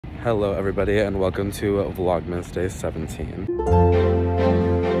Hello everybody and welcome to Vlogmas Day 17.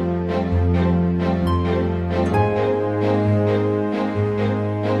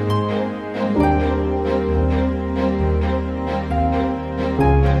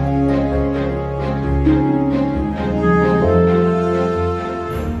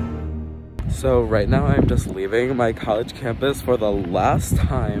 So right now I'm just leaving my college campus for the last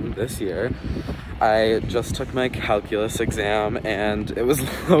time this year. I just took my calculus exam and it was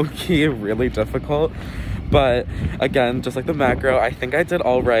low-key really difficult. But again, just like the macro, I think I did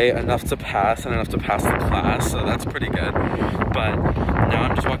all right, enough to pass and enough to pass the class, so that's pretty good. But now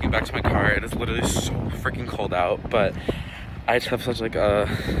I'm just walking back to my car. It is literally so freaking cold out, but I just have such like a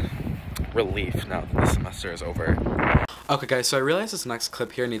relief now that the semester is over. Okay guys, so I realized this next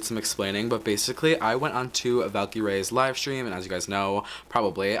clip here needs some explaining, but basically I went on to Valkyrae's live stream, and as you guys know,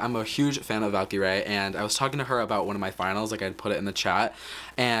 probably, I'm a huge fan of Valkyrae, and I was talking to her about one of my finals, like I'd put it in the chat,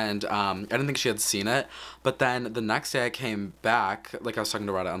 and I didn't think she had seen it, but then the next day I came back, like I was talking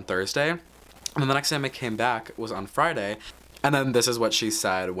to her about it on Thursday, and then the next time I came back was on Friday, and then this is what she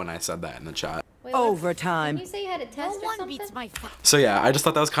said when I said that in the chat. Wait, overtime. Did you say you had a test or something? So yeah, I just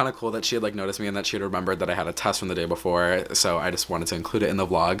thought that was kind of cool that she had like noticed me and that she had remembered that I had a test from the day before, so I just wanted to include it in the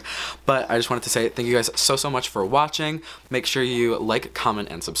vlog. But I just wanted to say thank you guys so much for watching. Make sure you like, comment,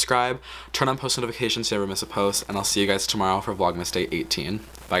 and subscribe. Turn on post notifications so you never miss a post, and I'll see you guys tomorrow for Vlogmas Day 18.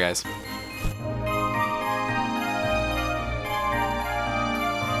 Bye guys.